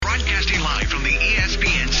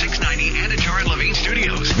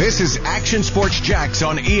This is Action Sports Jax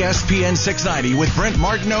on ESPN 690 with Brent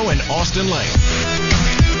Martineau and Austin Lane.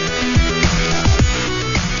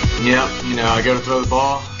 Yep, I go to throw the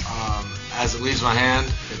ball. As it leaves my hand,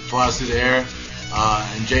 it flies through the air,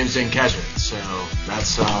 and James didn't catch it. So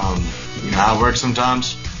that's, how it works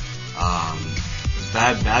sometimes. It's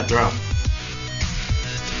bad throw.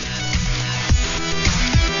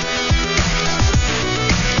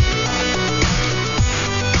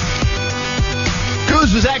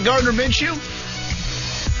 Was that Gardner Minshew?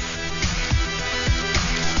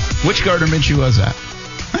 Which Gardner Minshew was that?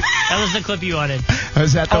 That was the clip you wanted.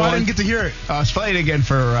 Was that the one? I didn't get to hear it. Let's play it again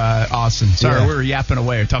for Austin. Sorry, we were yapping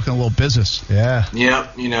away. We're talking a little business. Yeah.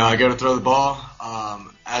 Yep, I go to throw the ball.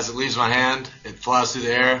 As it leaves my hand, it flies through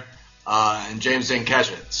the air, and James didn't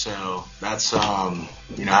catch it. So that's, how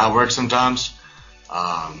it works sometimes.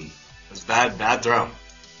 It's bad throw.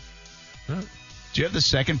 Do you have the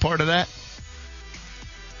second part of that?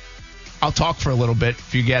 I'll talk for a little bit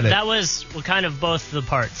if you get it. That was kind of both the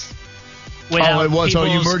parts. It was. Oh,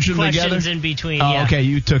 you merged them together? Questions in between, oh, yeah. Okay,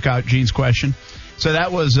 you took out Gene's question. So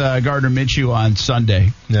that was Gardner Minshew on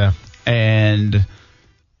Sunday. Yeah. And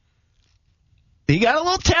he got a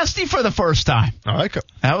little testy for the first time. I like it.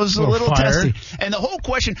 That was a little fire. testy. And the whole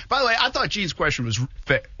question, by the way, I thought Gene's question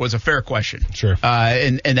was a fair question. Sure.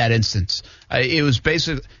 In that instance. It was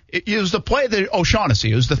basically, it was the play that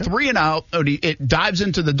O'Shaughnessy. It was the 3-and-out. It dives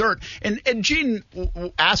into the dirt. And Gene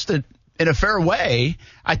asked it in a fair way.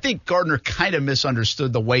 I think Gardner kind of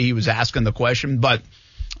misunderstood the way he was asking the question, but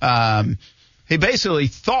he basically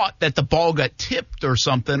thought that the ball got tipped or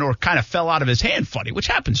something or kind of fell out of his hand funny, which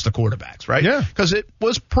happens to quarterbacks, right? Yeah. Because it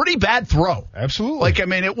was pretty bad throw. Absolutely.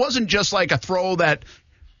 It wasn't just like a throw that,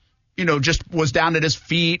 just was down at his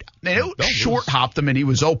feet. It short-hopped him and he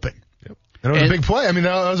was open. Yep. And it was a big play.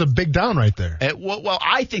 That was a big down right there. Well,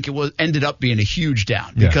 I think it ended up being a huge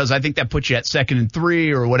down because I think that puts you at 2nd and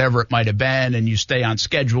 3 or whatever it might have been, and you stay on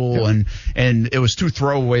schedule, and it was 2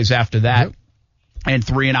 throwaways after that. Yep. And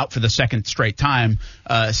 3-and-out for the second straight time,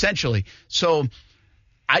 essentially. So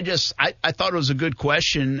I thought it was a good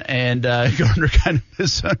question, and Gardner kind of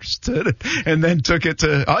misunderstood it and then took it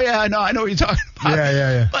to, I know what you're talking about.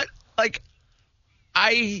 Yeah. But,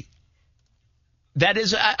 I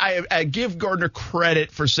give Gardner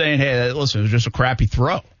credit for saying, hey, listen, it was just a crappy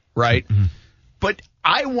throw, right? Mm-hmm. But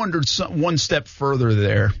I wondered one step further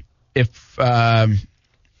there, if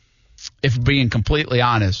being completely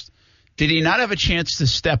honest. Did he not have a chance to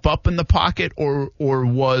step up in the pocket, or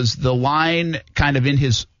was the line kind of in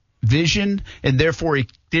his vision, and therefore he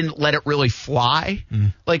didn't let it really fly?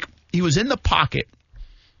 He was in the pocket.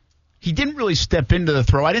 He didn't really step into the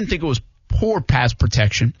throw. I didn't think it was poor pass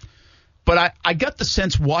protection. But I got the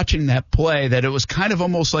sense watching that play that it was kind of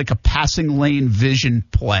almost like a passing lane vision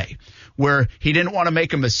play where he didn't want to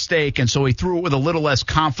make a mistake, and so he threw it with a little less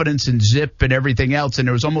confidence and zip and everything else, and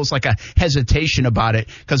there was almost like a hesitation about it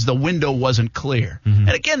because the window wasn't clear. Mm-hmm.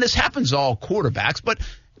 And again, this happens to all quarterbacks, but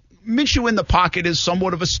Minshew in the pocket is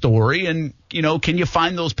somewhat of a story, and, can you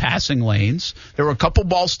find those passing lanes? There were a couple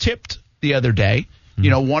balls tipped the other day,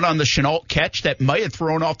 one on the Shenault catch that might have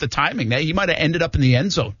thrown off the timing. He might have ended up in the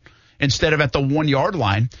end zone instead of at the 1-yard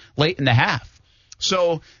line late in the half.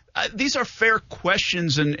 So these are fair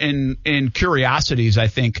questions and curiosities, I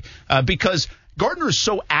think, because Gardner is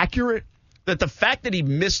so accurate that the fact that he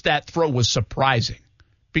missed that throw was surprising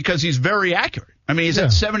because he's very accurate. He's at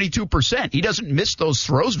 72%. He doesn't miss those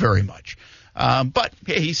throws very much. But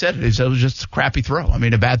he said it. He said it was just a crappy throw.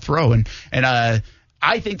 A bad throw. And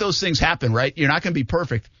I think those things happen, right? You're not going to be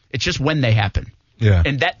perfect. It's just when they happen. Yeah.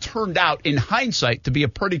 And that turned out, in hindsight, to be a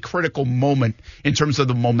pretty critical moment in terms of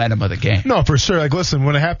the momentum of the game. No, for sure. Listen,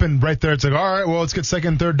 when it happened right there, it's all right, well, let's get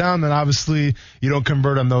 2nd, 3rd down. Then obviously you don't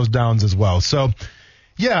convert on those downs as well. So,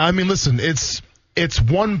 listen, it's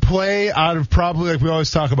one play out of probably, like we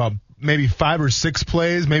always talk about, maybe 5 or 6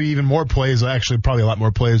 plays, maybe even more plays, actually probably a lot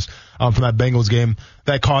more plays from that Bengals game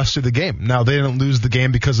that cost you the game. Now, they didn't lose the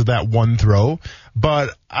game because of that one throw,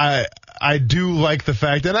 but I do like the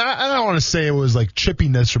fact that I don't want to say it was like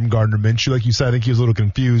chippiness from Gardner Minshew. Like you said, I think he was a little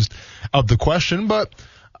confused of the question, but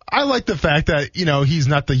I like the fact that, he's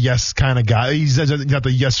not the yes kind of guy. He's not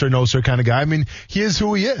the yes or no sir kind of guy. He is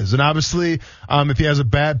who he is. And obviously, if he has a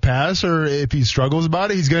bad pass or if he struggles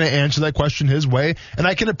about it, he's going to answer that question his way. And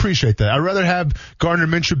I can appreciate that. I'd rather have Gardner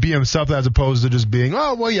Minshew be himself as opposed to just being,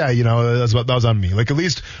 that was on me. Like, at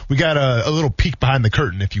least we got a little peek behind the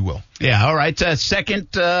curtain, if you will. Yeah, all right. Second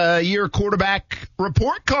year quarterback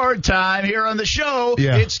report card time here on the show.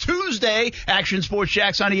 Yeah. It's Tuesday, Action Sports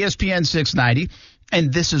Jax on ESPN 690.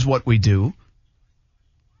 And this is what we do.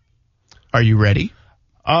 Are you ready?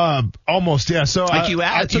 Almost, yeah. So Like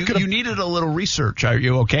you needed a little research. Are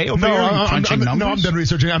you okay? No, I'm done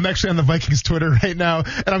researching. I'm actually on the Vikings Twitter right now,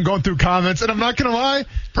 and I'm going through comments, and I'm not going to lie.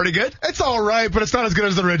 Pretty good? It's all right, but it's not as good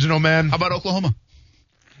as the original, man. How about Oklahoma?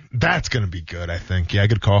 That's going to be good, I think. Yeah,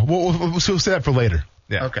 good call. We'll say that for later.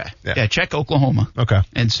 Yeah. Okay. Yeah, check Oklahoma. Okay.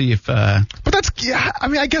 And see if... But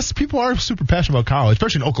I guess people are super passionate about college,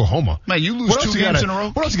 especially in Oklahoma. Man, you lose 2 games in a row?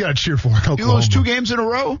 What else you got to cheer for in Oklahoma? You lose 2 games in a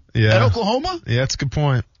row at Oklahoma? Yeah, that's a good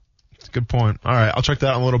point. Good point. All right, I'll check that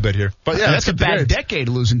out in a little bit here. But yeah, that's a bad decade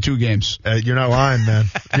losing 2 games. You're not lying, man.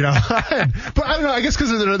 You're not lying. But I don't know. I guess because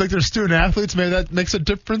they're student athletes, maybe that makes a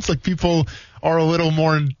difference. Like people are a little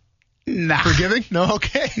more forgiving. No,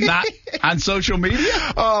 okay. Not on social media.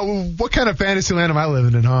 What kind of fantasy land am I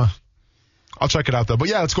living in, huh? I'll check it out though. But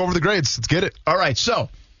yeah, let's go over the grades. Let's get it. All right. So,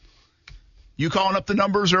 you calling up the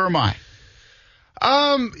numbers or am I?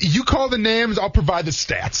 You call the names. I'll provide the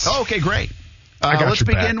stats. Oh, okay, great. Let's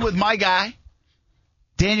begin with my guy,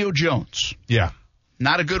 Daniel Jones. Yeah.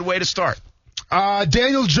 Not a good way to start.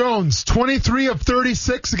 Daniel Jones, 23 of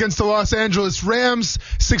 36 against the Los Angeles Rams,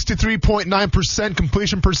 63.9%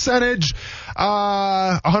 completion percentage,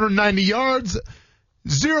 190 yards,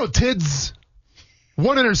 0 TIDs,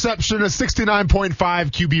 1 interception, a 69.5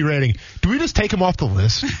 QB rating. Do we just take him off the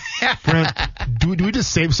list? Brent, do we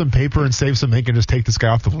just save some paper and save some ink and just take this guy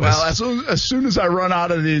off the list? Well, as soon as I run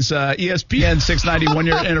out of these ESPN 690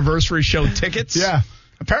 one-year anniversary show tickets,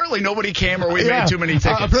 apparently nobody came or we made too many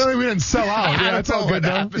tickets. Apparently we didn't sell out. Yeah, it's all good,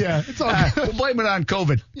 though. Yeah, it's all good. We'll blame it on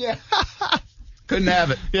COVID. Yeah. Couldn't have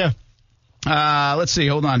it. Yeah. Let's see.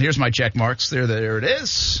 Hold on. Here's my check marks. There it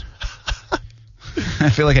is. I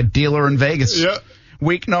feel like a dealer in Vegas. Yeah.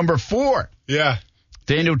 Week number 4. Yeah.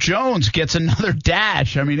 Daniel Jones gets another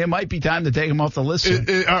dash. I mean, it might be time to take him off the list.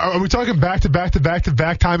 Are we talking back-to-back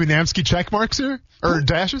Tommy Namsky check marks here? Or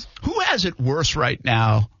dashes? Who has it worse right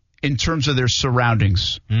now in terms of their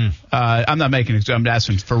surroundings? I'm not making it. I'm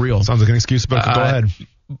asking for real. Sounds like an excuse, but go ahead.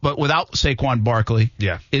 But without Saquon Barkley,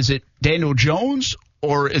 is it Daniel Jones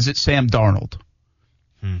or is it Sam Darnold?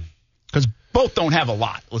 Because both don't have a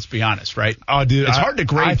lot, let's be honest, right? Oh, dude. It's hard to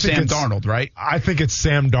grade Sam Darnold, right? I think it's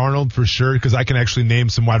Sam Darnold for sure because I can actually name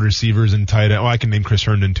some wide receivers and tight end. Well, I can name Chris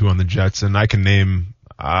Herndon, too, on the Jets, and I can name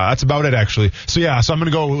that's about it, actually. So I'm going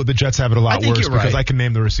to go with the Jets have it a lot worse because I can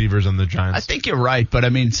name the receivers on the Giants. I think you're right, but, I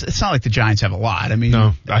mean, it's not like the Giants have a lot. I mean,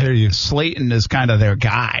 no, I hear you. Slayton is kind of their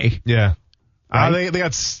guy. Yeah. Right? They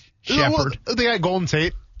got Shepard. They got Golden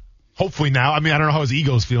Tate. Hopefully now. I mean, I don't know how his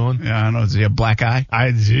ego's feeling. Yeah, I don't know. Does he have a black eye?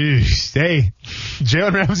 Hey,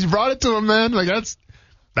 Jalen Ramsey brought it to him, man. Like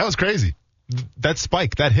that was crazy. That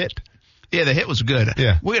spike, that hit. Yeah, the hit was good.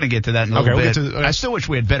 Yeah. We're going to get to that in a little bit. I still wish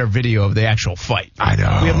we had better video of the actual fight. I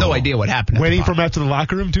know. We have no idea what happened. Waiting for him out to the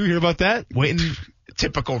locker room, too? Hear about that? Waiting.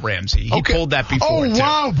 Typical Ramsey. He pulled that before, too.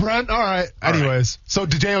 Wow, Brent. All right. Anyways, so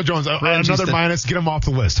Daniel Jones, another minus. Get him off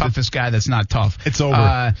the list. Toughest guy that's not tough. It's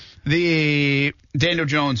over. The Daniel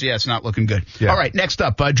Jones, it's not looking good. Yeah. All right, next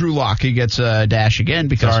up, Drew Lock. He gets a dash again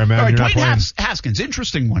because. Sorry, man. All right, you're not playing. Haskins,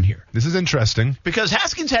 interesting one here. This is interesting because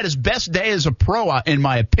Haskins had his best day as a pro, in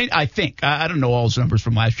my opinion. I think I don't know all his numbers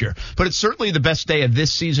from last year, but it's certainly the best day of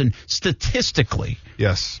this season statistically.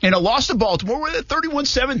 Yes. In a loss to Baltimore, where the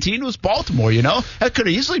 31-17 was Baltimore. You know that could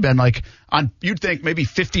have easily been like you'd think maybe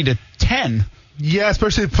 50-10. Yeah,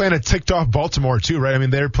 especially playing a ticked-off Baltimore, too, right? I mean,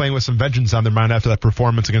 they're playing with some vengeance on their mind after that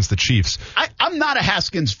performance against the Chiefs. I'm not a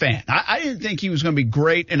Haskins fan. I didn't think he was going to be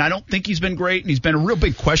great, and I don't think he's been great, and he's been a real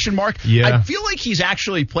big question mark. Yeah. I feel like he's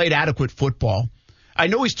actually played adequate football. I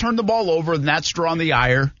know he's turned the ball over, and that's drawn the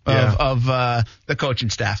ire of the coaching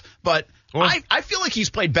staff. But I feel like he's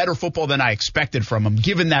played better football than I expected from him,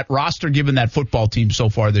 given that roster, given that football team so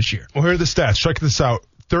far this year. Well, here are the stats. Check this out.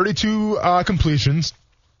 32 completions.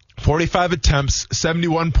 45 attempts,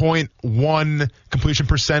 71.1 completion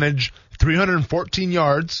percentage, 314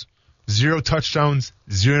 yards, 0 touchdowns,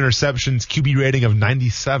 0 interceptions, QB rating of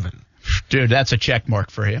 97. Dude, that's a check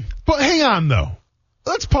mark for him. But hang on, though.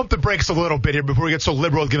 Let's pump the brakes a little bit here before we get so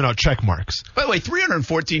liberal giving out check marks. By the way,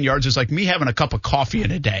 314 yards is like me having a cup of coffee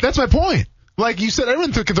in a day. That's my point. Like you said,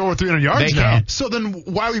 everyone can throw over 300 yards now. Can. So then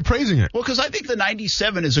why are we praising it? Well, because I think the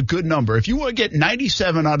 97 is a good number. If you want to get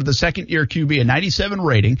 97 out of the second-year QB, a 97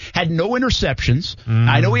 rating, had no interceptions.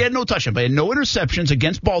 I know he had no touchdown, but had no interceptions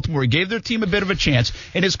against Baltimore. He gave their team a bit of a chance,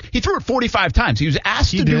 and he threw it 45 times. He was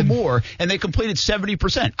asked to do more, and they completed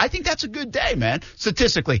 70%. I think that's a good day, man,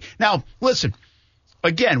 statistically. Now, listen.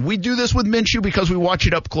 Again, we do this with Minshew because we watch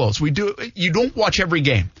it up close. You don't watch every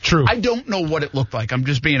game. True. I don't know what it looked like. I'm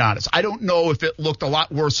just being honest. I don't know if it looked a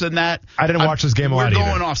lot worse than that. I didn't watch this game a lot either. We're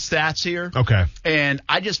going off stats here. Okay. And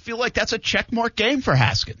I just feel like that's a checkmark game for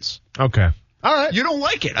Haskins. Okay. All right. You don't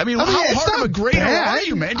like it. I mean, it's how hard not of a grader bad. are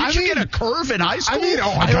you, man? Did you get a curve in high school?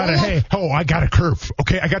 I got a curve.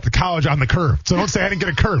 Okay, I got the college on the curve. So don't say I didn't get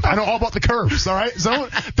a curve. I know all about the curves, all right? So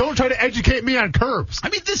don't try to educate me on curves. I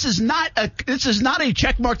mean, this is not a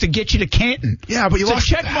check mark to get you to Canton. Yeah, but you it's lost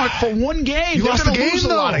a check mark for one game. You lost the game, lose a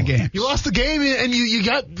lot of games. You lost the game, and you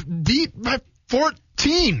got beat by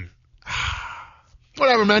 14.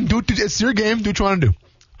 Whatever, man. It's your game. Do what you want to do.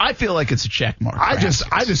 I feel like it's a check mark. I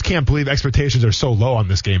just can't believe expectations are so low on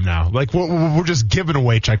this game now. Like we're just giving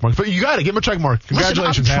away check marks. But you got to give him a check mark.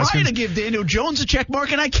 Congratulations, Listen, I'm Haskins. trying to give Daniel Jones a check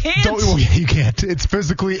mark, and I can't. You can't. It's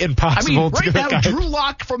physically impossible. I mean, right now, Drew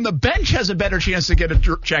Lock from the bench has a better chance to get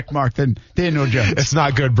a check mark than Daniel Jones. It's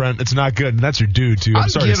not good, Brent. It's not good. And that's your dude, too. I'm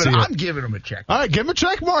sorry to see it. I'm giving him a check mark. All right, give him a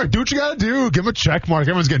check mark. Do what you got to do. Give him a check mark.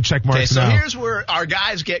 Everyone's getting check marks now. So here's where our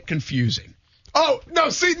guys get confusing. Oh, no,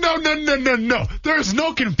 see, no. There's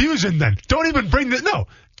no confusion then. Don't even bring this. No.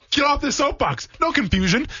 Get off this soapbox. No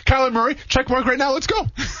confusion. Kyler Murray, check mark right now. Let's go.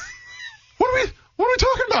 What are we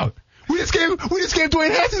talking about? We just gave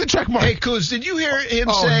Dwayne Haskins a check mark. Hey, Kuz, did you hear him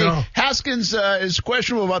say Haskins is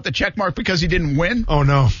questionable about the check mark because he didn't win? Oh,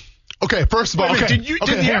 no. Okay, first of all, did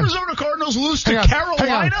the Arizona Cardinals lose to Carolina?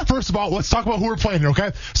 Hang on. First of all, let's talk about who we're playing here,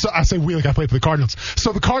 okay? So I say we, like I played for the Cardinals.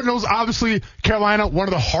 So the Cardinals, obviously, Carolina, one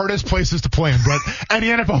of the hardest places to play in, Brett. Any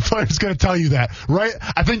NFL player is going to tell you that, right?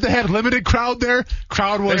 I think they had limited crowd there.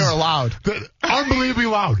 They were loud. Unbelievably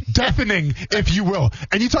loud. Deafening, if you will.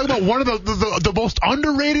 And you talk about one of the most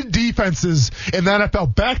underrated defenses in the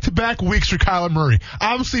NFL, back-to-back weeks for Kyler Murray.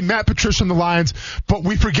 Obviously, Matt Patricia and the Lions, but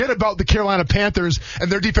we forget about the Carolina Panthers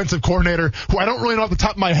and their defensive coordinator, who I don't really know off the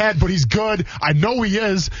top of my head, but he's good. I know he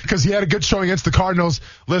is because he had a good showing against the Cardinals.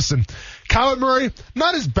 Listen, Kyler Murray,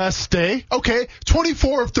 not his best day. Okay,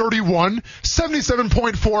 24 of 31,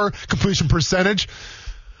 77.4 completion percentage.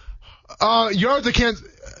 Yards, I can't.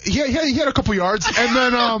 He had a couple yards, and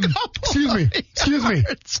then excuse me.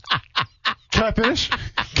 Can I finish?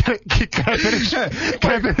 Can I finish?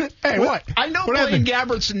 Hey, what? I know Blaine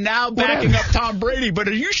Gabbert's now backing up Tom Brady, but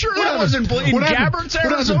are you sure that wasn't Blaine Gabbert's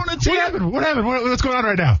Arizona team? What happened? What's going on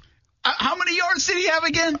right now? How many yards did he have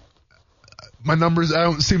again? My numbers, I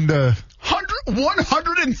don't seem to...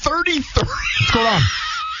 133. What's going on?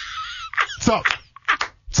 What's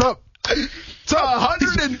up?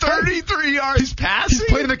 133 yards passing? He's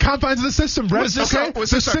played in the confines of the system, Brent. Was this a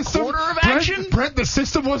quarter of action? Brent, the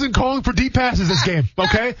system wasn't calling for deep passes this game,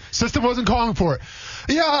 okay? System wasn't calling for it.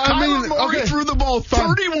 Yeah, Kyler Murray threw the ball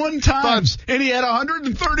 31 times, and he had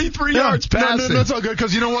 133 yards passing. No, that's all good,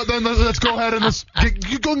 because you know what? Then let's go ahead and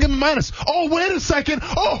go and give him a minus. Oh, wait a second.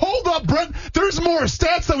 Oh, hold up, Brent. There's more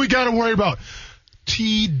stats that we got to worry about.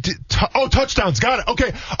 Touchdowns. Got it.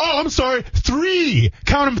 Okay. Oh, I'm sorry. 3.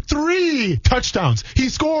 Count them. 3 touchdowns. He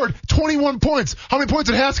scored 21 points. How many points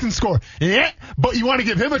did Haskins score? Yeah. But you want to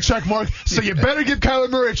give him a check mark, so you better give Kyler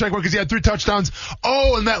Murray a check mark because he had 3 touchdowns.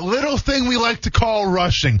 Oh, and that little thing we like to call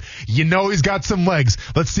rushing. You know he's got some legs.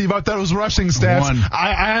 Let's see about those rushing stats.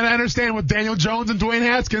 I understand with Daniel Jones and Dwayne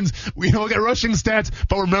Haskins, we look at rushing stats,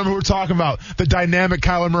 but remember who we're talking about. The dynamic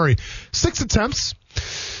Kyler Murray. 6 attempts,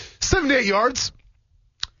 78 yards.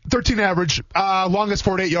 13 average, longest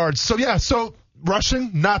 48 yards. So rushing,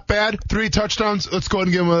 not bad. 3 touchdowns. Let's go ahead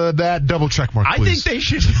and give him that double check mark, please. I think they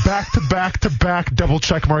should. Back double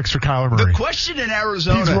check marks for Kyler Murray. The question in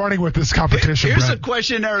Arizona. He's running with this competition, Here's Brent. a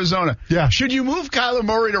question in Arizona. Yeah. Should you move Kyler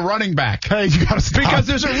Murray to running back? Hey, you got to stop. Because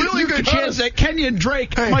there's a really good chance that Kenyon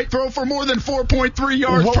Drake might throw for more than 4.3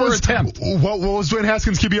 yards per attempt. What was Dwayne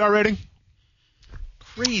Haskins' QBR rating?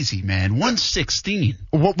 Crazy, man. 116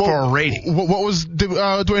 for a rating. What was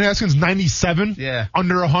Dwayne Haskins? 97? Yeah.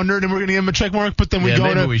 Under 100, and we're going to give him a check mark, but then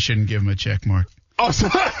maybe we shouldn't give him a check mark. Oh,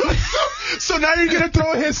 so now you're going to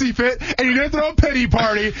throw a hissy fit, and you're going to throw a pity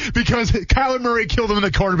party because Kyler Murray killed him in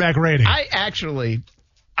the quarterback rating.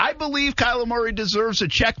 I believe Kyler Murray deserves a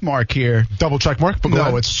check mark here. Double check mark? But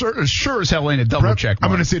no, it's sure as hell ain't a double check mark. I'm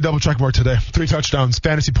going to see a double check mark today. 3 touchdowns,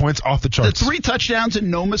 fantasy points off the charts. The 3 touchdowns and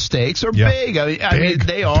no mistakes are big. I mean,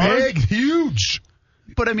 they are. Big, huge.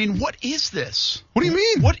 But, I mean, what is this? What do you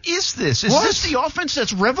mean? What is this? Is this the offense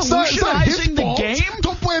that's revolutionizing the game?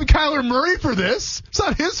 Don't blame Kyler Murray for this. It's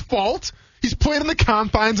not his fault. He's playing in the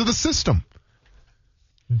confines of the system.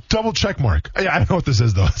 Double check mark. I don't know what this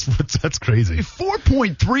is, though. That's crazy.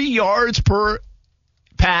 4.3 yards per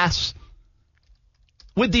pass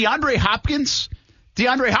with DeAndre Hopkins.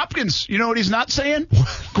 DeAndre Hopkins, you know what he's not saying?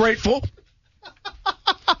 Grateful.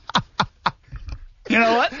 You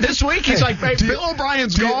know what? This week he's like, hey, Bill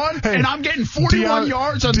O'Brien's gone, and I'm getting 41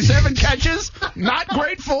 yards on 7 catches. Not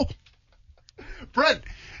grateful. Brett,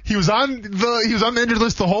 he was on the injured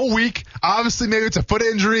list the whole week. Obviously, maybe it's a foot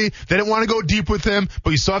injury. They didn't want to go deep with him,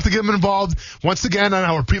 but you still have to get him involved. Once again, and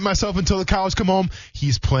I'll repeat myself until the cows come home,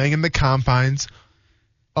 he's playing in the confines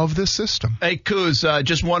of this system. Hey, Kuz,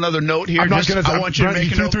 just one other note here. I'm not going I want you to make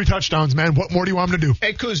he threw 3 touchdowns, man. What more do you want him to do?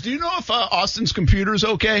 Hey, Kuz, do you know if Austin's computer's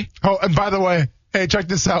okay? Oh, and by the way, hey, check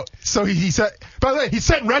this out. So he set, by the way, he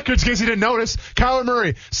set records in case you didn't notice. Kyler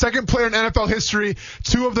Murray, second player in NFL history,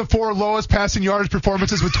 2 of the 4 lowest passing yardage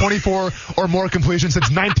performances with 24 or more completions since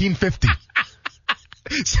 1950.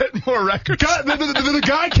 Setting more records. The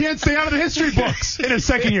guy can't stay out of the history books in his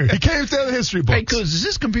second year. He can't stay out of the history books. Hey, Kuz, is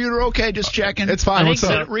this computer okay? Just checking. It's fine. What's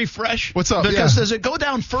up? Refresh. What's up? Because Yeah. does it go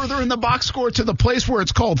down further in the box score to the place where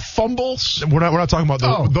it's called fumbles? We're not talking about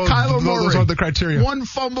those. Kyler Murray. Those are the criteria. 1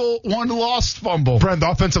 fumble, 1 lost fumble. Brent, the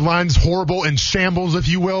offensive line is horrible in shambles, if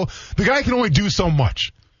you will. The guy can only do so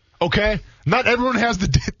much. Okay? Not everyone has the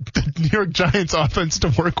New York Giants offense to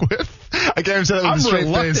work with. I can't even say that with a straight face.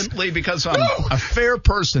 Reluctantly, because I'm a fair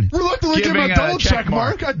person. Reluctantly give him giving a double check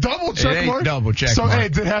mark. A double check ain't mark. double check so, mark. hey,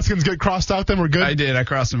 did Haskins get crossed out then? We're good? I did. I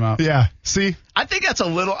crossed him out. Yeah. See? I think that's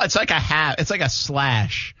it's like a half. It's like a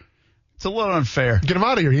slash. It's a little unfair. Get him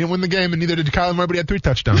out of here. He didn't win the game, and neither did Kyler Murray, but he had 3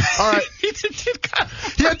 touchdowns. All right. He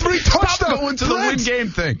had 3 touchdowns. Stop going to the win game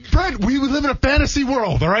thing. Brent, we live in a fantasy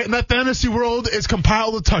world, all right? And that fantasy world is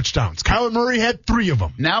compiled of touchdowns. Kyler Murray had 3 of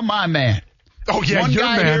them. Now my man. Oh, yeah, One your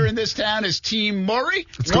guy man. here in this town is Team Murray.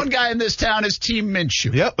 One guy in this town is Team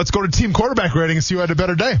Minshew. Yep. Let's go to team quarterback rating and see who had a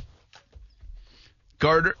better day.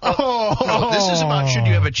 Gardner. No, this is about should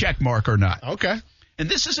you have a check mark or not. Okay. And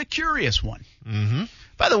this is a curious one. Mm-hmm.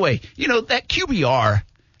 By the way, that QBR,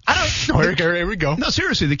 I don't. Here we go. No,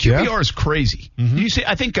 seriously, the QBR is crazy. Mm-hmm. You see,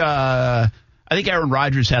 I think Aaron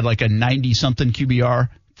Rodgers had like a 90-something QBR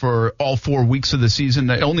for all 4 weeks of the season.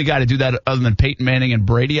 The only guy to do that other than Peyton Manning and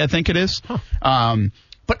Brady, I think it is. Huh.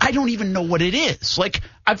 But I don't even know what it is. Like,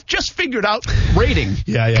 I've just figured out rating,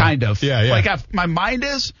 kind of. Yeah. Like, my mind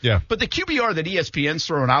is. Yeah. But the QBR that ESPN's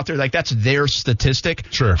throwing out there, like, that's their statistic.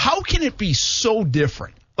 Sure. How can it be so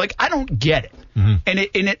different? Like, I don't get it. Mm-hmm. And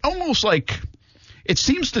it almost like, it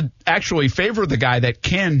seems to actually favor the guy that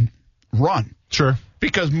can run. Sure.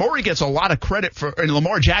 Because Murray gets a lot of credit and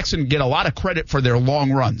Lamar Jackson get a lot of credit for their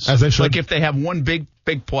long runs. As they should. Like if they have one big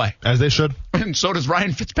play. As they should. And so does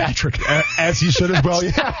Ryan Fitzpatrick. As he should as well.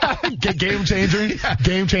 Yeah. Game changer. Yeah.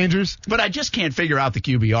 Game changers. But I just can't figure out the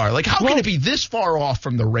QBR. Like, how can it be this far off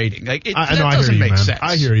from the rating? Like, that I doesn't make sense.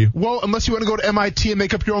 I hear you. Well, unless you want to go to MIT and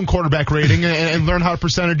make up your own quarterback rating and learn how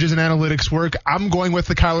percentages and analytics work, I'm going with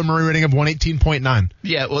the Kyler Murray rating of 118.9.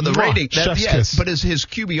 Yeah, well, the rating. Chef's kiss. But his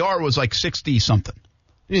QBR was like 60-something.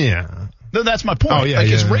 Yeah. No, that's my point. Oh, yeah,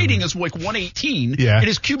 his yeah. rating is like 118, yeah. and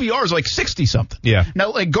his QBR is like 60-something. Yeah.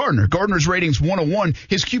 Now, like Gardner's rating's 101,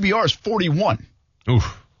 his QBR is 41.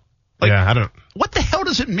 Oof. Like, I don't. What the hell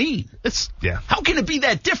does it mean? How can it be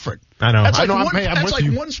that different? I know. That's like, I'm with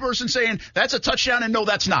you. one person saying that's a touchdown, and no,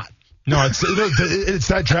 that's not. No, it's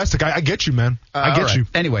that drastic. I get you, man. I get you.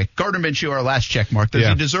 Anyway, Gardner Minshew, our last check mark. Does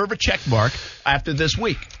he deserve a check mark after this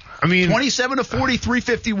week? I mean, 27 to 40,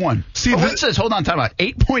 351. See, it says, hold on, time out.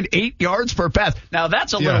 8.8 yards per pass. Now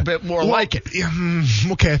that's a little bit more like it.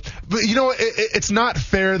 Okay, but it's not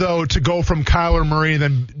fair though to go from Kyler Murray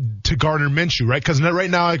then to Gardner Minshew, right? Because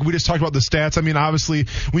right now, like we just talked about the stats. I mean, obviously,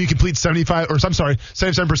 when you complete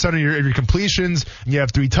 77% of your completions, and you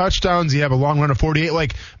have 3 touchdowns, you have a long run of 48.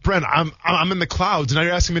 Like Brent, I'm in the clouds, and now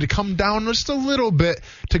you're asking me to come down just a little bit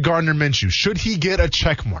to Gardner Minshew. Should he get a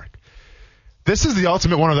check mark? This is the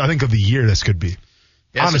ultimate one of the year this could be.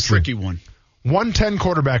 That's honestly. A tricky one. 110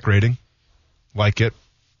 quarterback rating. Like it.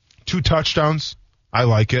 2 touchdowns. I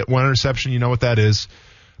like it. 1 interception. You know what that is.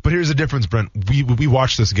 But here's the difference, Brent. We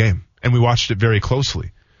watched this game, and we watched it very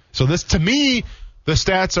closely. So this, to me, the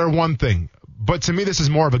stats are one thing. But to me, this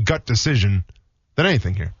is more of a gut decision than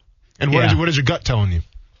anything here. And what is your gut telling you?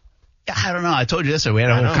 I don't know. I told you this. We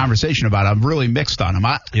had a whole conversation about it. I'm really mixed on him.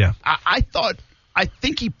 I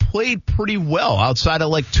think he played pretty well outside of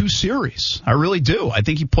like 2 series. I really do. I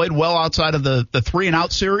think he played well outside of the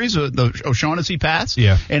 3-and-out series, the O'Shaughnessy pass.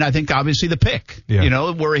 Yeah. And I think obviously the pick,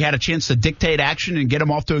 where he had a chance to dictate action and get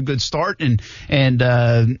him off to a good start. And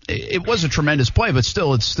it was a tremendous play, but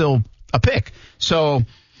still, it's still a pick. So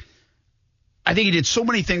I think he did so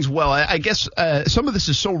many things well. I guess some of this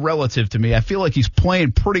is so relative to me. I feel like he's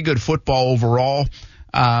playing pretty good football overall.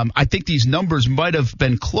 I think these numbers might have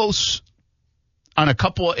been close on a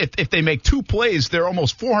couple. If they make 2 plays, they're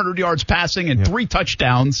almost 400 yards passing and 3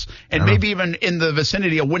 touchdowns, and maybe even in the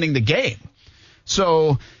vicinity of winning the game.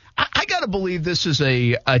 So I got to believe this is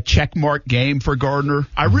a check mark game for Gardner.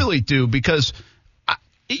 I really do, because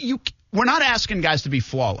we're not asking guys to be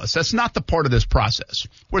flawless. That's not the part of this process.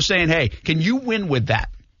 We're saying, hey, can you win with that?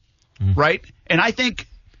 Right? And I think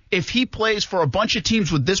if he plays for a bunch of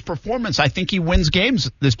teams with this performance, I think he wins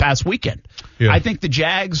games this past weekend. Yeah. I think the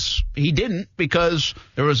Jags, he didn't because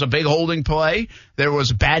there was a big holding play. There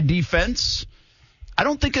was bad defense. I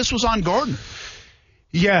don't think this was on Gardner.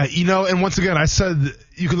 Yeah, and once again, I said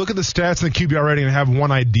you can look at the stats and the QBR rating and have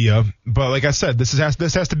one idea, but like I said, this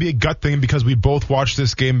has to be a gut thing because we both watched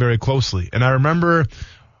this game very closely. And I remember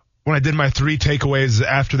when I did my 3 takeaways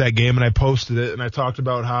after that game and I posted it and I talked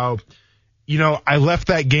about how, I left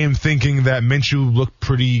that game thinking that Minshew looked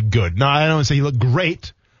pretty good. Now, I don't say he looked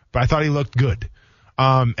great, but I thought he looked good.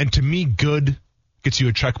 And to me, good gets you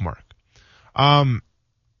a check mark.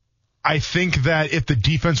 I think that if the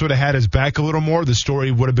defense would have had his back a little more, the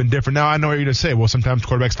story would have been different. Now, I know what you're going to say. Well, sometimes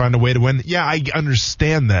quarterbacks find a way to win. Yeah, I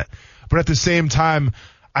understand that. But at the same time,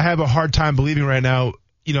 I have a hard time believing right now,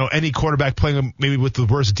 any quarterback playing maybe with the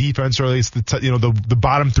worst defense or at least the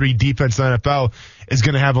bottom 3 defense in the NFL is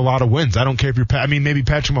going to have a lot of wins. I don't care if you're maybe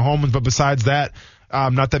Patrick Mahomes, but besides that,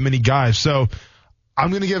 not that many guys. So I'm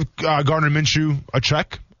going to give Gardner Minshew a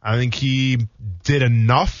check. I think he did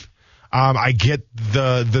enough. I get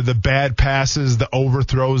the bad passes, the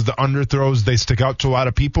overthrows, the underthrows. They stick out to a lot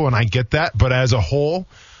of people, and I get that. But as a whole,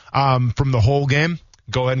 from the whole game,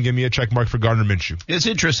 go ahead and give me a check mark for Gardner Minshew. It's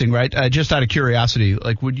interesting, right? Just out of curiosity,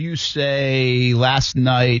 would you say last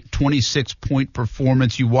night, 26-point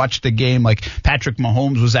performance, you watched the game, Patrick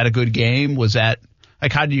Mahomes, was that a good game? Was that,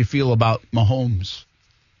 how do you feel about Mahomes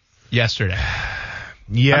yesterday?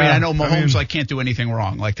 Yeah, I know Mahomes can't do anything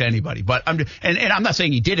wrong to anybody, but I'm not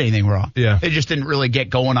saying he did anything wrong. Yeah, they just didn't really get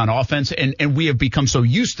going on offense, and we have become so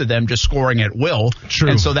used to them just scoring at will. True.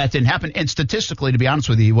 And so that didn't happen. And statistically, to be honest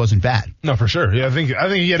with you, he wasn't bad. No, for sure. Yeah, I think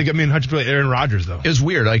he had to get me in 100% Aaron Rodgers though. It was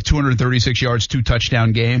weird, 236 yards, 2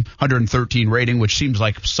 touchdown game, 113 rating, which seems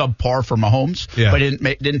like subpar for Mahomes. Yeah, but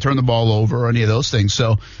didn't turn the ball over or any of those things.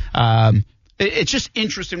 So. It's just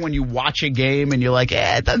interesting when you watch a game and you're like,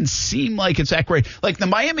 it doesn't seem like it's that great. The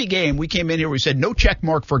Miami game, we came in here, we said no check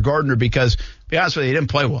mark for Gardner because, to be honest with you, he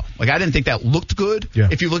didn't play well. I didn't think that looked good. Yeah.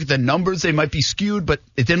 If you look at the numbers, they might be skewed, but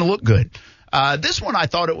it didn't look good. This one, I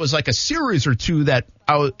thought it was a series or two that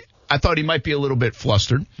I thought he might be a little bit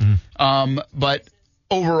flustered. Mm-hmm. But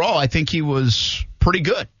overall, I think he was pretty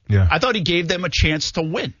good. Yeah. I thought he gave them a chance to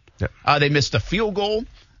win. Yeah. They missed a field goal.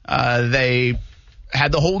 They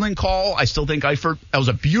had the holding call. I still think Eifert, that was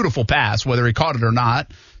a beautiful pass, whether he caught it or not.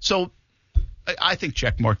 So I think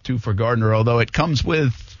check mark 2 for Gardner, although it comes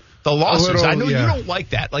with the losses. I know you don't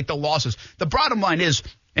like that, the losses. The bottom line is,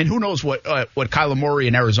 and who knows what Kyler Murray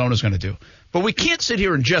in Arizona is going to do. But we can't sit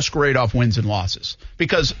here and just grade off wins and losses.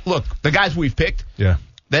 Because, look, the guys we've picked,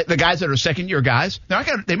 the guys that are second-year guys,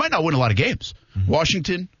 they might not win a lot of games. Mm-hmm.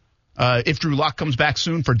 Washington, if Drew Lock comes back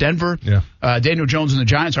soon for Denver, Daniel Jones and the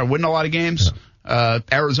Giants are winning a lot of games. Yeah.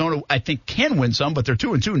 Arizona, I think, can win some, but they're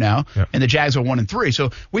 2-2 now, and the Jags are 1-3. So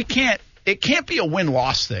it can't be a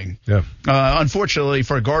win-loss thing. Yeah. Unfortunately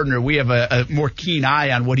for Gardner, we have a more keen eye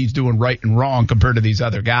on what he's doing right and wrong compared to these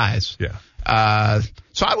other guys. Yeah.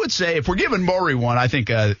 So I would say if we're giving Murray one, I think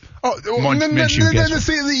Minshew gets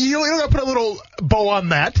one. You don't got to put a little bow on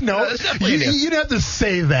that. No, you don't have to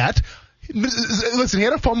say that. Listen, he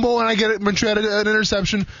had a fumble, and I get it. Minshew had an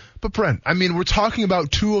interception. But, Brent, we're talking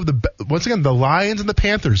about two of once again, the Lions and the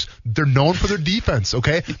Panthers. They're known for their defense,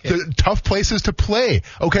 okay? They're tough places to play,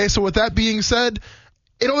 okay? So with that being said,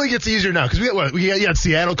 it only gets easier now because we got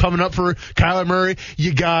Seattle coming up for Kyler Murray.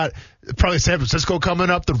 You got probably San Francisco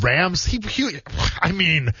coming up, the Rams.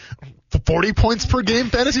 40 points per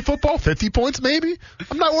game fantasy football, 50 points maybe.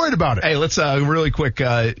 I'm not worried about it. Hey, let's really quick,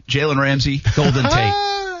 Jalen Ramsey, Golden Tate.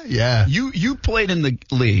 Yeah. You played in the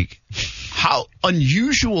league. How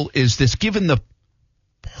unusual is this given the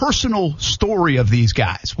personal story of these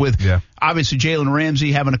guys with obviously Jalen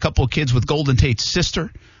Ramsey having a couple of kids with Golden Tate's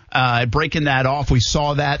sister, breaking that off. We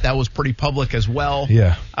saw that. That was pretty public as well.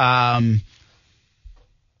 Yeah. Man,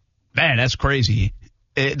 that's crazy.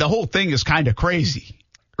 The whole thing is kind of crazy,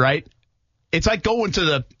 right? It's like going to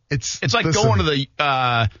the going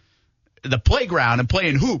to the playground and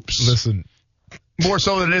playing hoops. Listen. More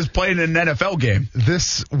so than it is playing in an NFL game.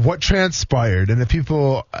 What transpired, and if you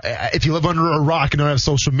live under a rock and don't have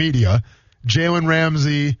social media, Jalen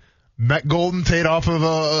Ramsey met Golden Tate off of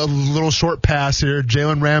a little short pass here.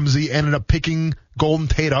 Jalen Ramsey ended up picking Golden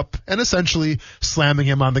Tate up and essentially slamming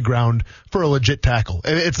him on the ground for a legit tackle.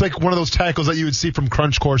 And it's like one of those tackles that you would see from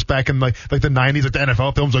Crunch Course back in like the 90s, like the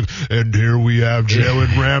NFL films, like, and here we have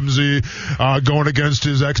Jalen Ramsey going against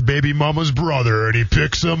his ex-baby mama's brother, and he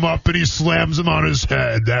picks him up and he slams him on his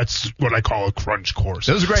head. That's what I call a Crunch Course.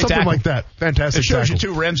 It was a great Something tackle. like that. Fantastic It shows tackle.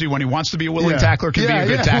 you, too, Ramsey, when he wants to be a willing tackler, can be a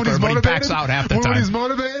good tackler, but he backs out half the time. When he's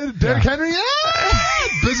motivated, Derrick Henry,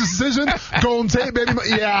 business decision, Golden Tate, baby.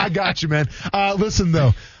 Yeah, I got you, man. Listen,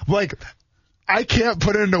 though, like, I can't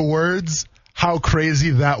put into words how crazy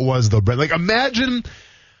that was, though, Brett. Like, imagine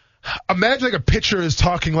like a pitcher is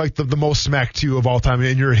talking like the most smack to you of all time,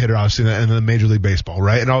 and you're a hitter, obviously, in the Major League Baseball,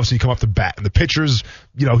 right? And obviously you come up to bat, and the pitcher's,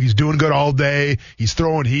 he's doing good all day, he's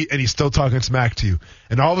throwing heat, and he's still talking smack to you.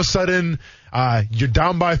 And all of a sudden, you're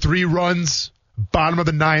down by 3 runs, bottom of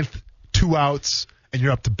the 9th, 2 outs, and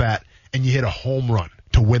you're up to bat, and you hit a home run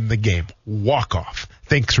to win the game. Walk off.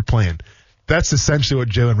 Thanks for playing. That's essentially what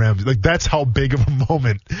Jalen Ramsey, like, that's how big of a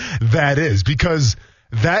moment that is, because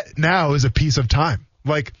that now is a piece of time.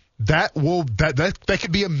 Like, that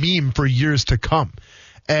could be a meme for years to come.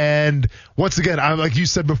 And once again, like you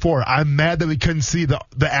said before, I'm mad that we couldn't see the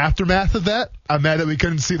aftermath of that. I'm mad that we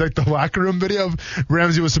couldn't see like the locker room video of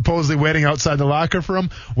Ramsey was supposedly waiting outside the locker for him,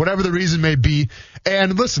 whatever the reason may be.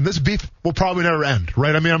 And listen, this beef will probably never end,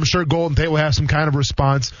 right? I mean, I'm sure Golden Tate will have some kind of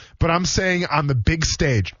response, but I'm saying on the big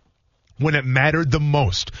stage, when it mattered the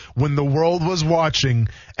most, when the world was watching,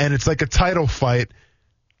 and it's like a title fight,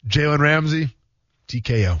 Jalen Ramsey,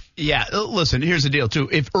 TKO. Yeah, listen, here's the deal, too.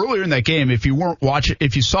 If earlier in that game, if you weren't watching,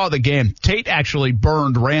 if you saw the game, Tate actually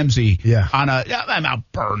burned Ramsey on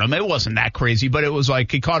not burn him. It wasn't that crazy, but it was like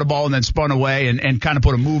he caught a ball and then spun away and kind of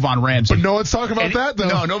put a move on Ramsey. But no one's talking about that, though.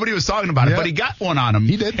 No, nobody was talking about it, but he got one on him.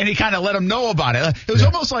 He did. And he kind of let him know about it. It was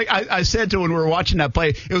almost like I said to when we were watching that play,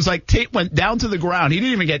 it was like Tate went down to the ground. He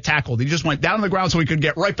didn't even get tackled. He just went down to the ground so he could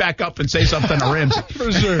get right back up and say something to Ramsey.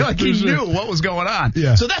 For sure. Like he knew what was going on.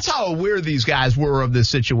 Yeah. So that's how aware these guys were of this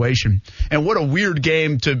situation. And what a weird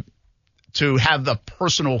game to have the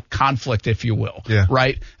personal conflict, if you will,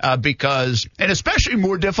 right? Because, and especially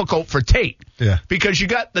more difficult for Tate, because you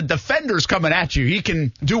got the defenders coming at you. He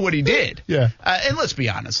can do what he did. And let's be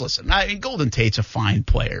honest, listen, Golden Tate's a fine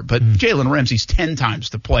player, but Jalen Ramsey's 10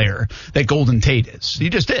 times the player that Golden Tate is. He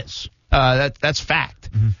just is. That's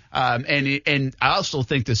fact. And I also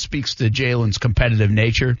think this speaks to Jalen's competitive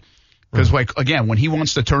nature, because, like, again, when he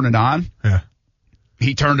wants to turn it on,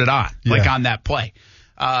 he turned it on, like on that play.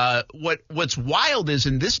 What's wild is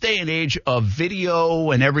in this day and age of video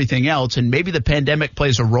and everything else, and maybe the pandemic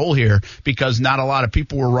plays a role here because not a lot of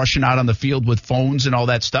people were rushing out on the field with phones and all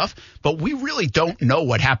that stuff, but we really don't know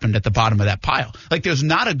what happened at the bottom of that pile. Like, there's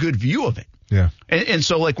not a good view of it. And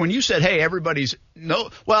so, like, when you said, hey,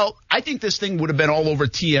 I think this thing would have been all over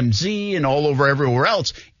TMZ and all over everywhere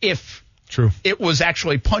else if it was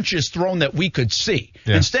actually punches thrown that we could see.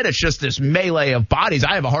 Instead, it's just this melee of bodies.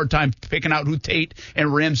 I have a hard time picking out who Tate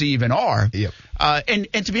and Ramsey even are.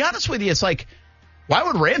 And to be honest with you, it's like, why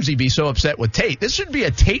would Ramsey be so upset with Tate? This should be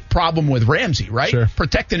a Tate problem with Ramsey, right?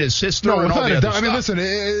 Protecting his sister and all the other stuff. I mean, listen,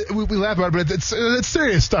 we laugh about it, but it's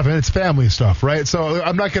serious stuff, and it's family stuff, right? So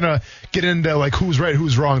I'm not going to get into, like, who's right,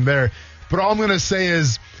 who's wrong there. But all I'm going to say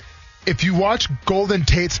is, if you watch Golden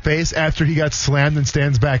Tate's face after he got slammed and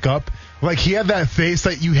stands back up, like, he had that face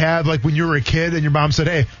that you had, like, when you were a kid and your mom said,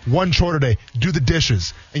 hey, one chore today, do the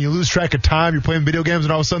dishes. And you lose track of time, you're playing video games,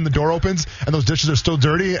 and all of a sudden the door opens and those dishes are still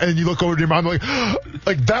dirty, and you look over to your mom like,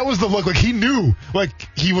 like, that was the look. Like, he knew, like,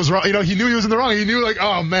 he was wrong. He knew he was in the wrong. He knew, like,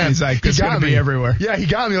 oh, man. He's like, it's going to be everywhere. Yeah, he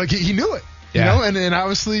got me. Like, he knew it. You know, and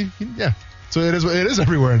obviously, So it is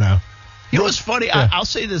everywhere now. It was funny. I'll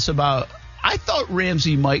say this about... I thought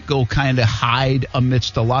Ramsey might go kind of hide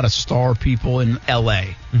amidst a lot of star people in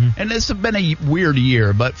L.A. And this has been a weird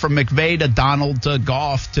year, but from McVay to Donald to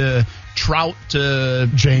Goff to Trout to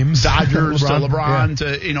James, Dodgers to LeBron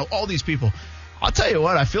to, all these people. I'll tell you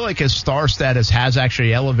what, I feel like his star status has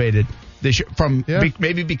actually elevated this year from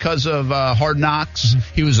maybe because of Hard Knocks.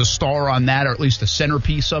 He was a star on that, or at least a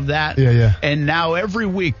centerpiece of that. And now every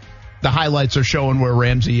week, the highlights are showing where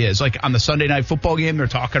Ramsey is. Like on the Sunday Night Football game, they're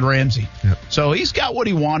talking Ramsey. So he's got what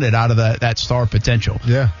he wanted out of that star potential.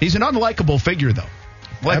 He's an unlikable figure, though.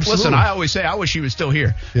 Like, listen, I always say I wish he was still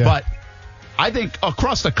here. But I think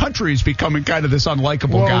across the country he's becoming kind of this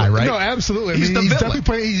unlikable guy, right? No, absolutely. He's the villain.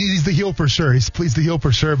 Definitely he's the heel for sure. He's the heel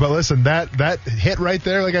for sure. But listen, that hit right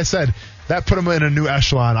there, like I said, that put him in a new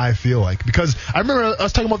echelon, I feel like. Because I remember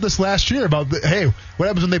us talking about this last year about, hey, what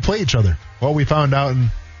happens when they play each other? Well, we found out and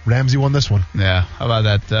Ramsey won this one. Yeah, how about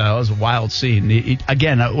that? That was a wild scene.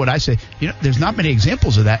 Again, what I say, there's not many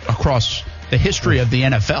examples of that across the history of the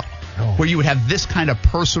NFL. where you would have this kind of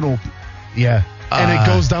personal Yeah. And it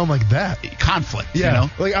goes down like that. conflict. Yeah. You know?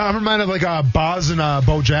 Like, I'm reminded of like Boz and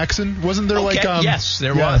Bo Jackson. Wasn't there Yes,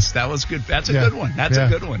 there was. That was good. That's a good one. That's a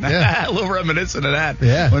good one. Yeah. A little reminiscent of that.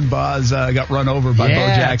 Yeah. When Boz got run over by Bo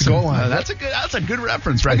Jackson. goal line. That's a good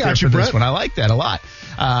reference right there got for you, this Brett. one. I like that a lot.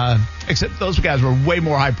 Except those guys were way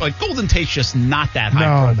more high. Like Golden Tate's just not that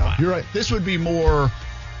high profile. No, you're right. This would be more.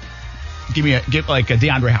 Get like a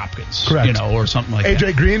DeAndre Hopkins, Correct. or something like that.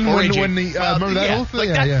 AJ Green Or when AJ. the remember that whole thing? Like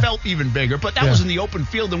Yeah, that felt even bigger, but that was in the open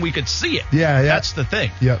field and we could see it. Yeah. That's the thing.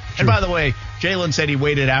 Yep, And true. by the way, Jalen said he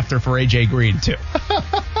waited after for AJ Green too.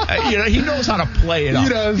 He knows how to play it. He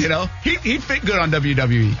up, does. He'd fit good on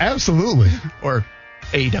WWE Absolutely. or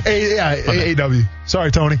AEW. AEW.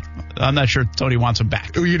 Sorry, Tony. I'm not sure Tony wants him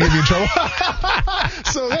back. You didn't be in trouble.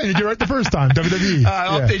 So you get right the first time. WWE.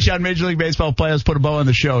 I'll update you on Major League Baseball players. Put a bow on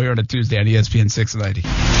the show here on a Tuesday on ESPN 690.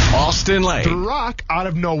 Austin Lane. The Rock, out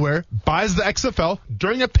of nowhere, buys the XFL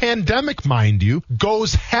during a pandemic, mind you,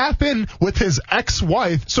 goes half in with his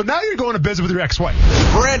ex-wife. So now you're going to business with your ex-wife.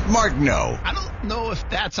 Brent Martineau. I don't know if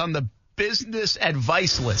that's on the business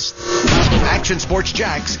advice list. Action Sports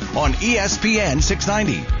Jacks on ESPN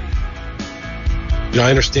 690. I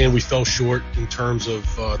understand we fell short in terms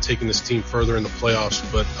of taking this team further in the playoffs,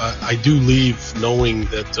 but I do leave knowing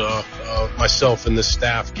that myself and this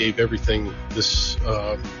staff gave everything this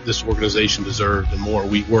organization deserved and more.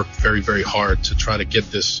 We worked very, very hard to try to get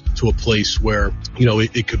this to a place where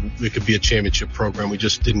it could be a championship program. We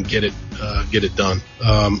just didn't get it done.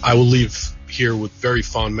 I will leave here with very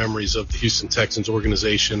fond memories of the Houston Texans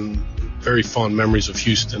organization, very fond memories of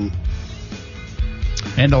Houston.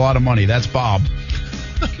 And a lot of money. That's Bob.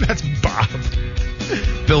 That's Bob.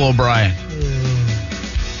 Bill O'Brien.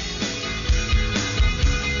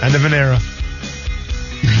 End of an era.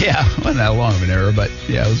 Yeah, wasn't that long of an error, but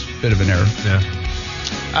yeah, it was a bit of an error.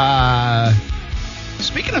 Yeah.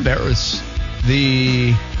 Speaking of errors,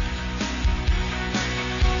 the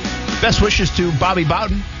best wishes to Bobby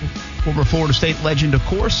Bowden, former Florida State legend, of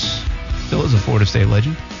course. Still is a Florida State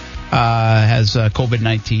legend. Has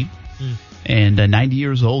COVID-19 and 90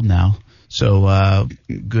 years old now. So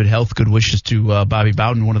good health, good wishes to Bobby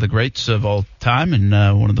Bowden, one of the greats of all time and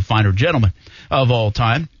one of the finer gentlemen of all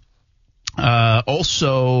time.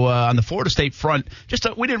 Also, on the Florida State front,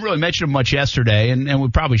 we didn't really mention them much yesterday, and we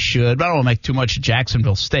probably should, but I don't want to make too much of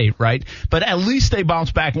Jacksonville State, right? But at least they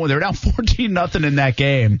bounced back and won. They were down 14-0 in that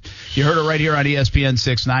game. You heard it right here on ESPN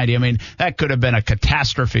 690. I mean, that could have been a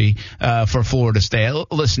catastrophe for Florida State.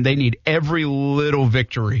 Listen, they need every little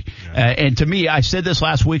victory. And to me, I said this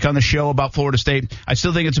last week on the show about Florida State. I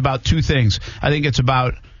still think it's about two things. I think it's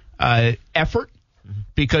about effort,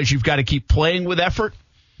 because you've got to keep playing with effort.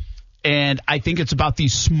 And I think it's about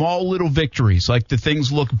these small little victories, like the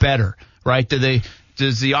things look better, right?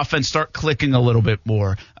 Does the offense start clicking a little bit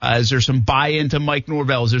more? Is there some buy-in to Mike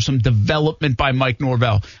Norvell? Is there some development by Mike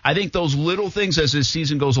Norvell? I think those little things as this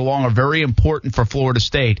season goes along are very important for Florida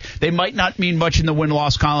State. They might not mean much in the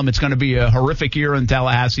win-loss column. It's going to be a horrific year in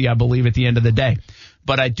Tallahassee, I believe, at the end of the day.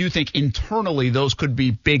 But I do think internally those could be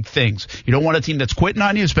big things. You don't want a team that's quitting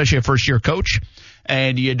on you, especially a first-year coach.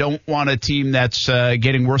 And you don't want a team that's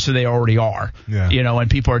getting worse than they already are,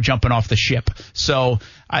 and people are jumping off the ship. So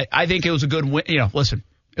I think it was a good win. Listen,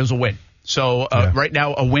 it was a win. So right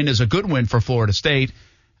now a win is a good win for Florida State.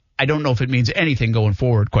 I don't know if it means anything going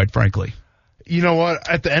forward, quite frankly. You know what?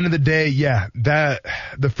 At the end of the day, that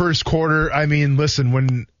the first quarter. I mean, listen,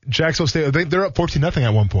 when Jacksonville State, they're up 14-0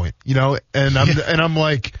 at one point. And I'm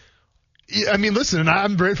like. I mean, listen,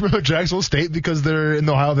 I'm very familiar with Jacksonville State because they're in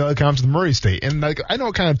the Ohio Valley Conference with Murray State. And I know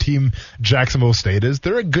what kind of team Jacksonville State is.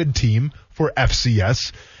 They're a good team for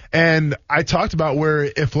FCS. And I talked about where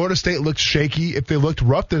if Florida State looked shaky, if they looked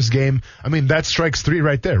rough this game, I mean, that strikes three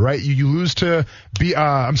right there, right? You lose to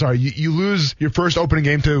you lose your first opening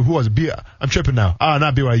game to, who was it? I'm tripping now.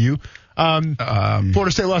 Not BYU.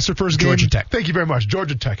 Florida State lost their first game. Georgia Tech. Thank you very much.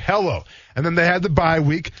 Georgia Tech. Hello. And then they had the bye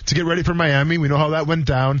week to get ready for Miami. We know how that went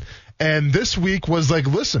down. And this week was like,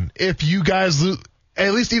 listen, if you guys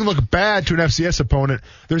at least even look bad to an FCS opponent,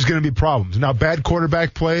 there's going to be problems. Now, bad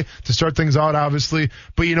quarterback play to start things out, obviously.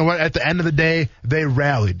 But you know what? At the end of the day, they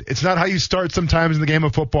rallied. It's not how you start sometimes in the game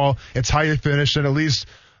of football. It's how you finish. And at least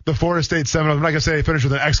the Florida State Seminoles, I'm not going to say they finished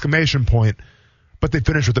with an exclamation point, but they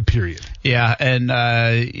finished with a period. Yeah, and,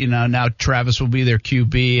 now Travis will be their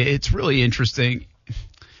QB. It's really interesting.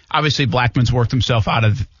 Obviously, Blackman's worked himself out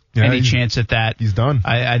of any chance at that. He's done.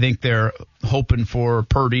 I think they're hoping for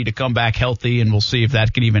Purdy to come back healthy, and we'll see if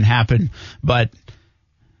that can even happen. But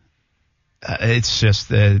it's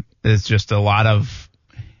just a lot of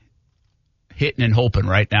hitting and hoping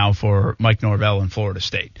right now for Mike Norvell and Florida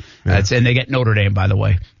State. And they get Notre Dame, by the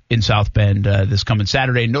way, in South Bend this coming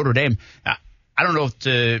Saturday. Notre Dame, I don't know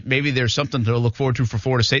if maybe there's something to look forward to for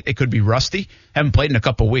Florida State. They could be rusty. Haven't played in a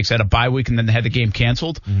couple of weeks. Had a bye week, and then they had the game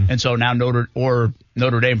canceled. And so now Notre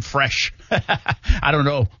Dame fresh. I don't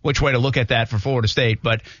know which way to look at that for Florida State,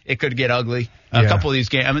 but it could get ugly. A couple of these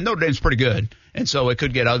games. I mean, Notre Dame's pretty good, and so it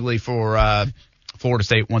could get ugly for Florida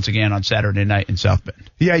State once again on Saturday night in South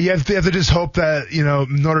Bend. Yeah, you have to just hope that,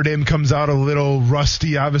 Notre Dame comes out a little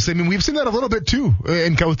rusty, obviously. I mean, we've seen that a little bit, too,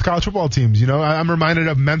 with college football teams. I'm reminded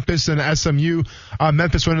of Memphis and SMU.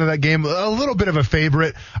 Memphis went into that game a little bit of a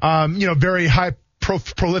favorite, very high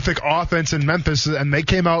prolific offense in Memphis, and they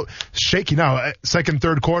came out shaky. Now, second,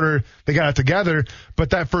 third quarter, they got it together,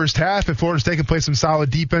 but that first half, if Florida State can play some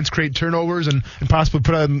solid defense, create turnovers, and possibly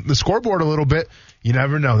put on the scoreboard a little bit, you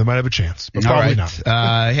never know. They might have a chance, but probably not.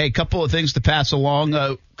 Hey, a couple of things to pass along.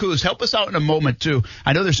 Kuz, help us out in a moment, too.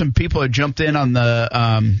 I know there's some people that jumped in on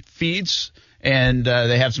the feeds, and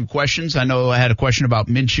they have some questions. I know I had a question about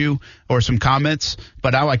Minshew or some comments,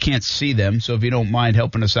 but now I can't see them, so if you don't mind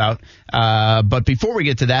helping us out. But before we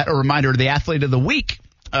get to that, a reminder, the Athlete of the Week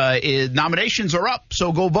nominations are up,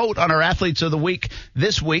 so go vote on our Athletes of the Week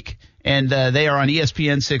this week, and they are on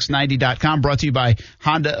ESPN690.com, brought to you by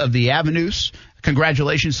Honda of the Avenues.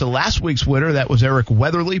 Congratulations to last week's winner. That was Eric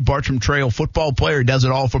Weatherly, Bartram Trail football player. He does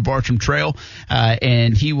it all for Bartram Trail.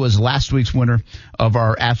 And he was last week's winner of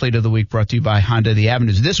our Athlete of the Week, brought to you by Honda of the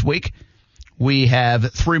Avenues. This week, we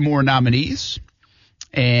have 3 more nominees,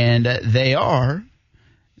 and they are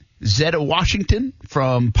Zeta Washington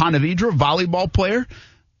from Ponte Vedra, volleyball player.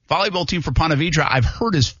 Volleyball team for Ponte Vedra, I've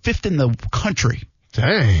heard, is 5th in the country.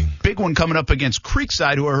 Dang. Big one coming up against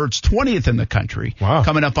Creekside, who I heard is 20th in the country. Wow.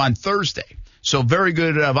 Coming up on Thursday. So very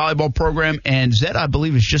good volleyball program. And Zed, I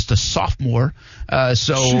believe, is just a sophomore.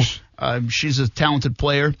 She's a talented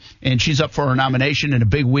player, and she's up for her nomination in a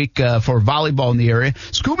big week for volleyball in the area.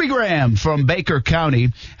 Scooby Graham from Baker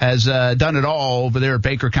County has done it all over there at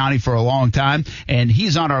Baker County for a long time, and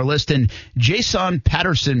he's on our list. And Jason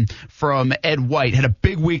Patterson from Ed White had a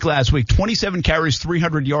big week last week, 27 carries,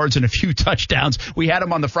 300 yards, and a few touchdowns. We had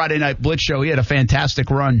him on the Friday Night Blitz show. He had a fantastic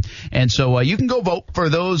run. And so you can go vote for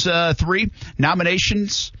those 3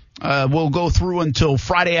 nominations. We'll go through until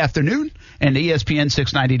Friday afternoon, and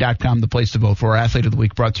ESPN690.com, the place to vote for our Athlete of the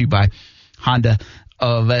Week, brought to you by Honda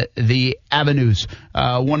of the Avenues.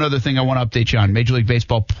 One other thing I want to update you on, Major League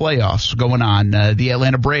Baseball playoffs going on. The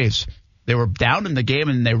Atlanta Braves, they were down in the game,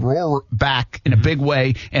 and they roar back in a big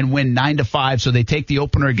way and win 9-5. So they take the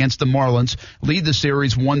opener against the Marlins, lead the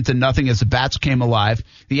series 1-0 as the bats came alive.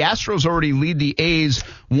 The Astros already lead the A's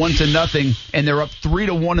 1-0, and they're up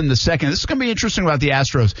 3-1 in the second. This is going to be interesting about the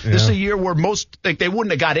Astros. Yeah. This is a year where they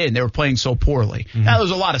wouldn't have got in. They were playing so poorly. Now,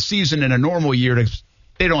 there's a lot of season in a normal year.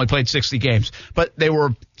 They'd only played 60 games, but they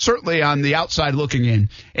were certainly on the outside looking in.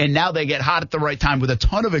 And now they get hot at the right time with a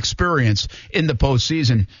ton of experience in the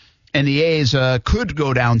postseason. And the A's could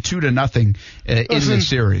go down 2-0 in this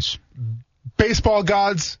series. Baseball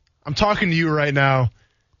gods, I'm talking to you right now.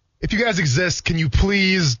 If you guys exist, can you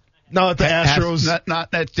please not let the Astros...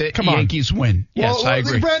 Not let the Yankees win. Yes, I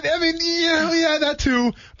agree. Brent, I mean, yeah, that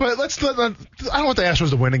too. But I don't want the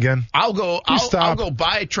Astros to win again. I'll go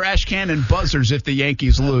buy trash can and buzzers if the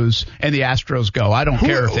Yankees lose and the Astros go. I don't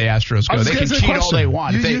care if the Astros go. They can cheat all they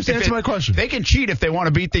want. You just answer my question. They can cheat if they want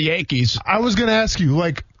to beat the Yankees. I was going to ask you,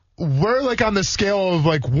 we're on the scale of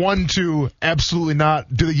 1 to absolutely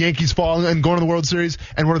not. Do the Yankees fall and go to the World Series,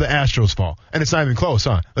 and where do the Astros fall? And it's not even close,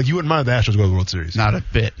 huh? You wouldn't mind the Astros go to the World Series? Not a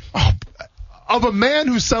bit. Oh, of a man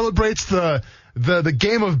who celebrates the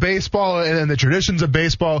game of baseball and the traditions of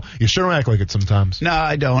baseball, you sure don't act like it sometimes. No,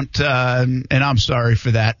 I don't, and I'm sorry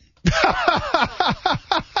for that.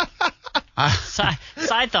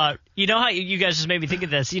 Side thought, you know how you guys just made me think of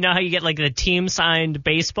this? You know how you get the team signed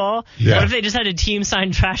baseball? Yeah. What if they just had a team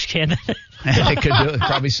signed trash can? They could do it.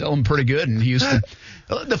 Probably sell them pretty good in Houston.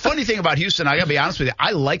 The funny thing about Houston, I got to be honest with you,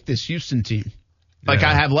 I like this Houston team. I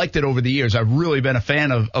have liked it over the years. I've really been a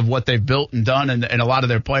fan of what they've built and done and a lot of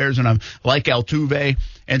their players, and I like Altuve.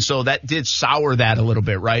 And so that did sour that a little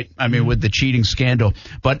bit, right? I mean, with the cheating scandal.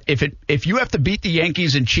 But if you have to beat the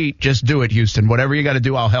Yankees and cheat, just do it, Houston. Whatever you got to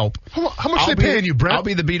do, I'll help. How much are they paying you, Brent? I'll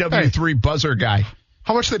be the BW3 buzzer guy.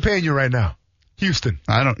 How much are they paying you right now? Houston.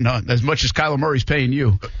 I don't know. As much as Kyler Murray's paying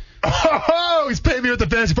you. Oh, he's paying me with the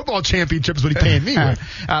fantasy football championship is what he's paying me with.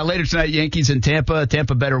 Later tonight, Yankees and Tampa.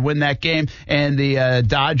 Tampa better win that game. And the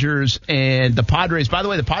Dodgers and the Padres. By the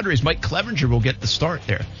way, the Padres, Mike Clevenger will get the start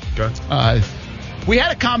there. Good. We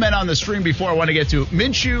had a comment on the stream before I want to get to.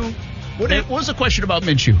 Minshew What was the question about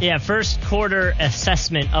Minshew? Yeah, first quarter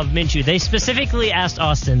assessment of Minshew. They specifically asked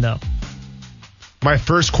Austin, though. My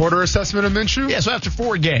first quarter assessment of Minshew? Yeah, so after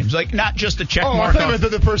 4 games, like not just a check Oh, mark. I thought you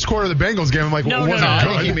meant the first quarter of the Bengals game. I'm like, No, well, no, I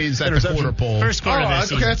no. think he means at the quarter poll. First quarter of this okay,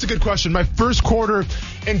 season. that's a good question. My first quarter,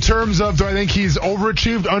 in terms of, do I think he's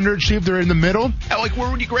overachieved, underachieved, or in the middle? Like,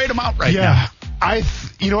 where would you grade him out right now?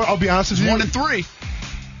 You know what? I'll be honest with you. 1 and 3.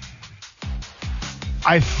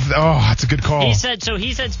 That's a good call. He said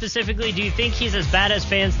specifically, do you think he's as bad as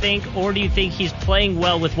fans think, or do you think he's playing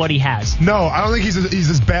well with what he has? No, I don't think he's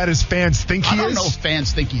as bad as fans think he is. I don't know if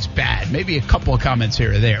fans think he's bad. Maybe a couple of comments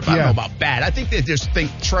here or there, but I don't know about bad. I think they just think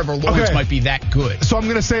Trevor Lawrence might be that good. So I'm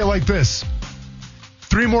going to say it like this.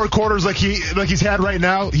 3 more quarters like he's had right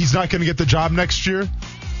now, he's not going to get the job next year.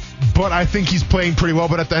 But I think he's playing pretty well.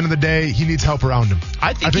 But at the end of the day, he needs help around him.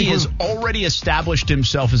 I think he has already established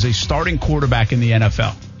himself as a starting quarterback in the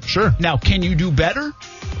NFL. Sure. Now, can you do better?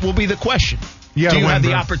 Will be the question. Do you have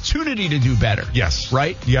the opportunity to do better? Yes.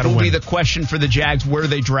 Right? You got to win. Will be the question for the Jags, where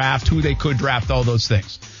they draft, who they could draft, all those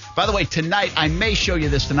things. By the way, tonight, I may show you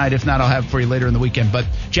this tonight. If not, I'll have it for you later in the weekend. But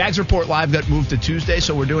Jags Report Live got moved to Tuesday,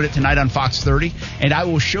 so we're doing it tonight on Fox 30. And I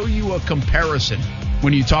will show you a comparison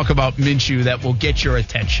when you talk about Minshew that will get your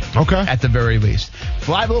attention. Okay. At the very least.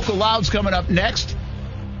 Live Local Louds coming up next.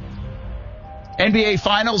 NBA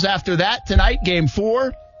Finals after that tonight, Game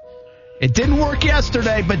 4. It didn't work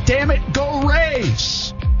yesterday, but damn it, go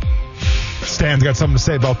Rays! Stan's got something to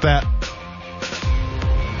say about that.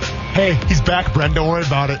 Hey, he's back, Brent. Don't worry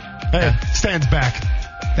about it. Hey, Stan's back.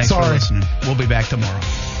 Thanks for listening. We'll be back tomorrow.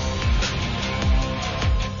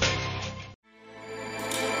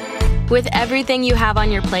 With everything you have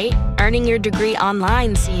on your plate, earning your degree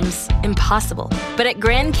online seems impossible. But at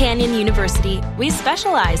Grand Canyon University, we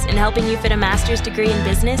specialize in helping you fit a master's degree in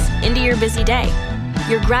business into your busy day.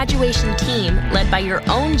 Your graduation team, led by your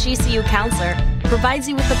own GCU counselor, provides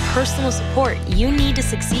you with the personal support you need to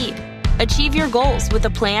succeed. Achieve your goals with a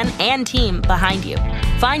plan and team behind you.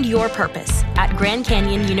 Find your purpose at Grand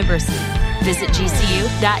Canyon University. Visit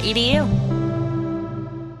gcu.edu.